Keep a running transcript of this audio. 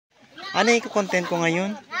Ano yung content ko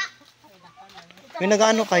ngayon? May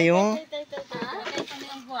nag-ano kayo?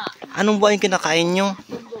 Anong buhay yung kinakain nyo?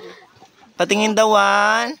 Patingin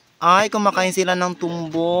dawan. Ay, kumakain sila ng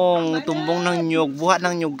tumbong. Tumbong ng nyug. Buhat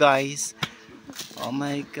ng nyug, guys. Oh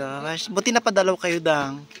my gosh. Buti napadalaw kayo,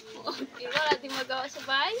 dang. Wala di magawa sa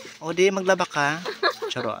bahay. O di, maglaba ka.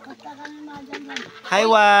 Charot. Hi,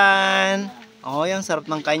 Juan. Oh, yung sarap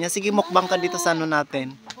ng kain niya. Sige, mukbang ka dito sa ano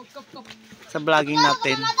natin. Sa vlogging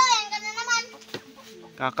natin.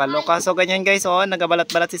 Kakaloka. So, ganyan guys. Oh,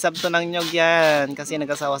 nagabalat-balat si Sabto ng nyog yan. Kasi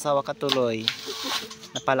nagasawa-sawa ka tuloy.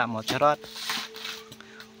 Napala mo. Charot.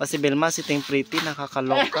 O si Belma, si Ting Pretty.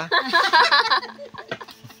 Nakakaloka.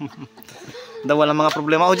 Daw walang mga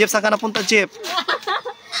problema. O, Jeff, saan ka napunta, Jeff?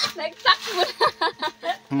 Nagtakbo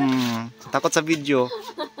na. Takot sa video.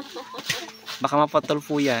 Baka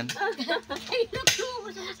mapatulfo yan.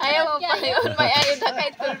 Ayaw mo pa yun. May ayaw na kay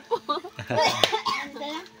tulpo.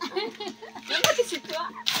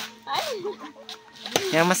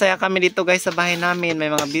 Yan, masaya kami dito guys sa bahay namin.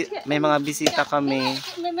 May mga bisita kami.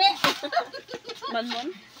 Manmon?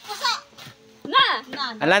 Na!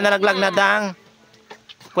 Ala, nalaglag na dang.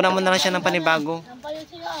 Kunan mo na lang siya ng panibago.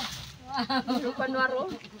 Panwaro?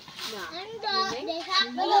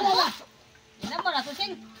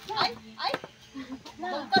 Ay!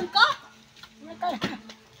 Bukan ka?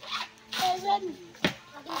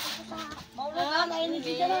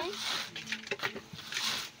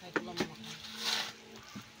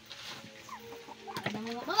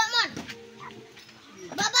 Baba man!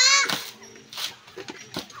 Baba!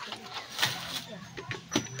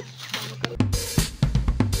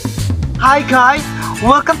 Hi guys!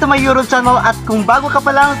 Welcome to my YouTube channel at kung bago ka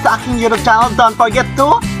pa lang sa aking YouTube channel, don't forget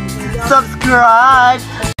to subscribe!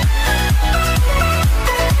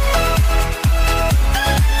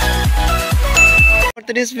 For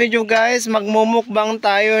today's video guys, magmumukbang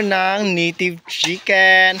tayo ng native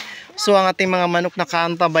chicken. So ang ating mga manok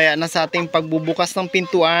nakaantabaya na sa ating pagbubukas ng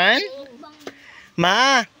pintuan.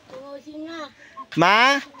 Ma!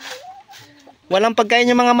 Ma! Walang pagkain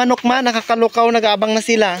yung mga manok, ma. Nakakalukaw, nag-aabang na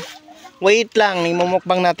sila. Wait lang,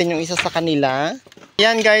 imumukbang natin yung isa sa kanila.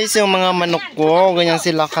 Yan guys, yung mga manok ko. Ganyan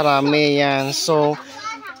sila karami. Yan. So,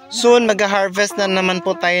 soon mag-harvest na naman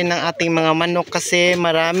po tayo ng ating mga manok kasi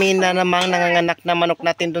marami na namang nanganganak na manok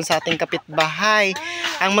natin dun sa ating kapitbahay.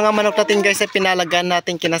 Ang mga manok natin guys ay pinalagaan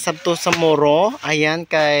natin kinasabto sa Moro. Ayan,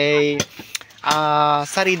 kay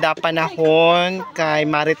Sarida Panahon, kay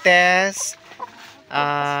Marites,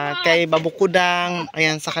 kay Babukudang.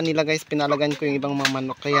 Ayan, sa kanila guys pinalagan ko yung ibang mga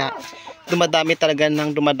manok. Kaya dumadami talaga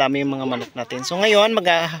ng dumadami yung mga manok natin. So ngayon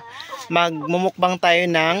magmumukbang tayo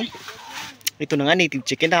ng ito na nga, native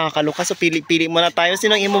chicken. Nakakaluka. So pili-pili muna tayo.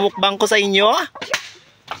 Sinong imumukbang ko sa inyo?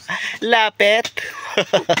 Lapet.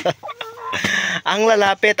 Ang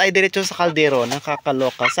lalapit ay diretso sa kaldero.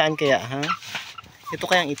 Nakakaloka. Saan kaya ha? Ito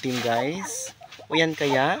kayang itim guys? O yan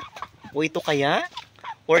kaya? O ito kaya?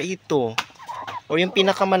 Or ito? O yung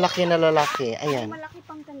pinakamalaki na lalaki? Ayan.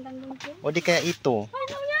 O di kaya ito?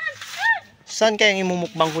 Saan kayang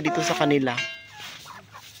imumukbang ko dito sa kanila?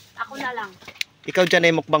 Ako na lang. Ikaw dyan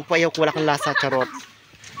ay mukbang ko. Ayaw ko wala kang lasa, charot.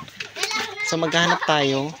 So maghahanap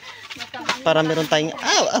tayo para meron tayong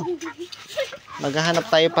maghahanap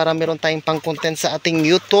tayo para meron tayong pang content sa ating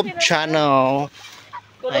YouTube channel.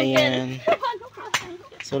 Ayan.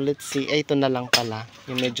 So let's see. Ay, ito na lang pala.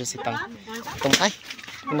 Yung medyo sitang. Ay,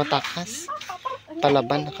 yung matakas.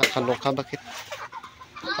 Palaban, nakakaloka. Bakit?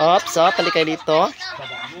 Ops, pali kayo dito.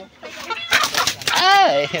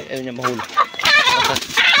 Ay, ayaw niya mahulog.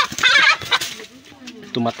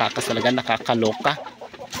 Tumatakas talaga, nakakaloka.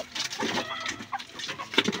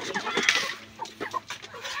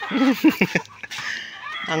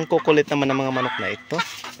 Ang kukulit naman ng mga manok na ito.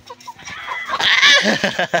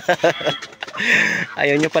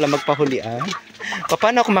 Ayaw nyo pala magpahulian.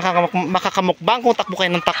 Paano ako makakamukbang kung takbo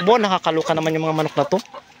kayo ng takbo? Nakakaloka naman yung mga manok na to.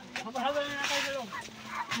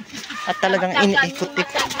 At talagang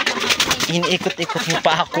iniikot-ikot mo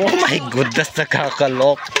pa ako. Oh my goodness,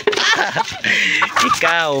 nakakalok.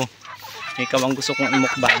 Ikaw ang gusto kong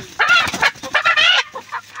imukbang.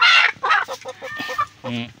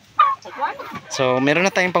 So meron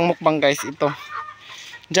na tayong pang mukbang guys. Ito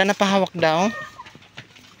dyan napahawak daw.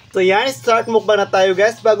 So yan, start mukbang na tayo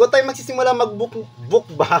guys. Bago tayo magsisimula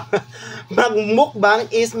magmukbang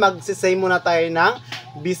is magsisay muna tayo ng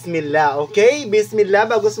Bismillah. Okay, Bismillah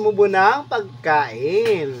bago sumubo ng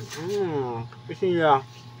pagkain. Bismillah.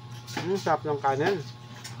 Sarap ng kanin.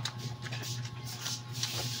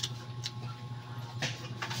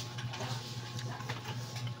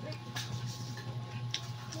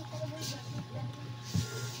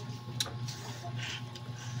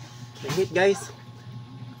 Hit guys.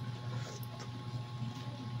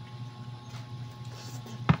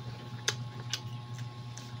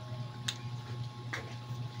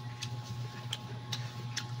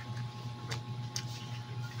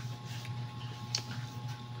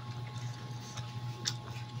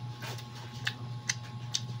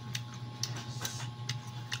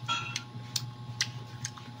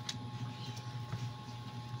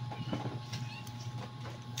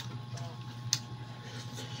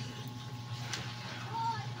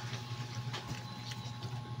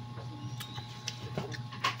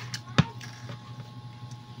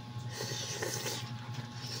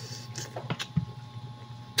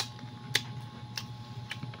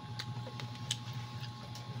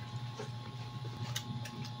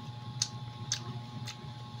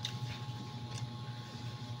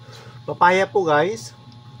 Papaya po guys.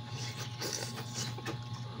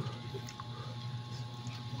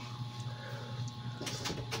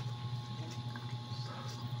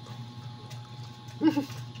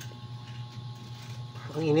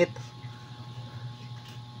 Ang init.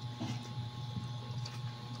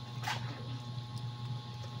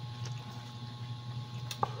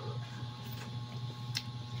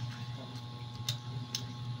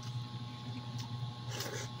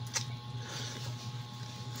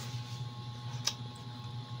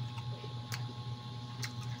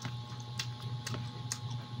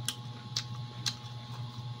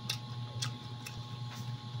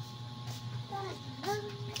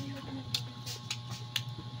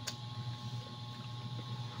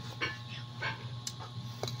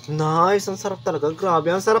 Nice, ang sarap talaga.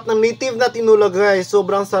 Grabe, ang sarap ng native na tinula guys.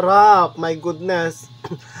 Sobrang sarap. My goodness.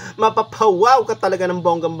 Mapapawaw ka talaga ng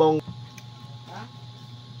bonggang-bong.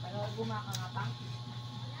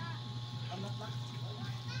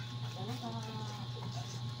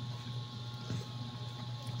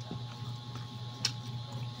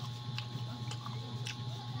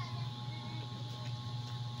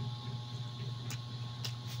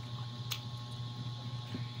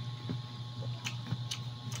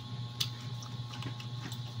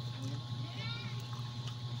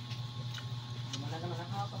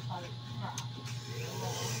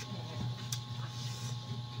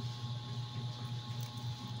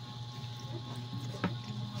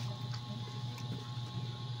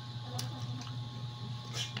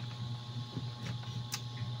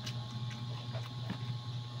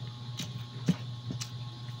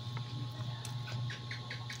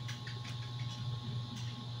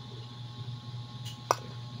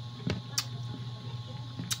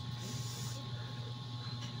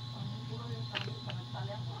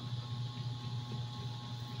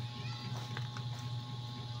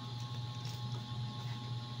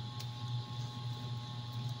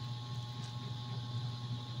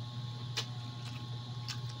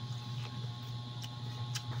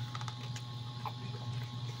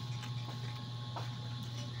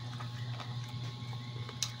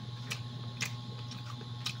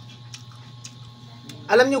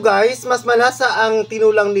 Alam nyo guys, mas malasa ang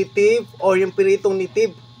tinulang native or yung piritong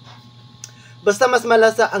native. Basta mas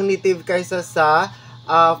malasa ang native kaysa sa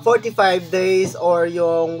 45 days or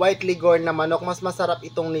yung white leghorn na manok. Mas masarap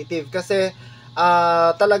itong native kasi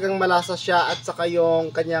talagang malasa siya at saka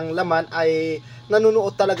yung kanyang laman ay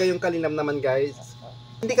nanunuot talaga yung kalinam naman guys.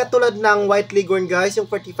 Hindi katulad ng white leghorn guys, yung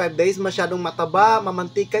 45 days masyadong mataba,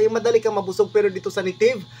 mamantika, yung madali kang mabusog, pero dito sa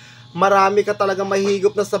native marami ka talagang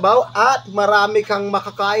mahigop na sabaw at marami kang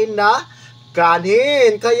makakain na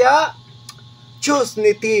kanin. Kaya, choose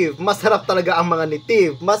native. Masarap talaga ang mga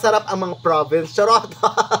native. Masarap ang mga province. Charot!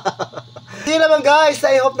 Hindi naman guys,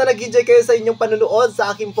 I hope na nag-enjoy kayo sa inyong panunood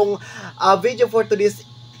sa aking pong video for today's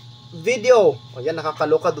video. O yan,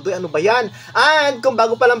 nakakaloka. Dudoy, ano ba yan? And kung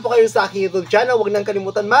bago pa lang po kayo sa aking YouTube channel, huwag nang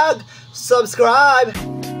kalimutan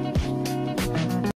mag-subscribe!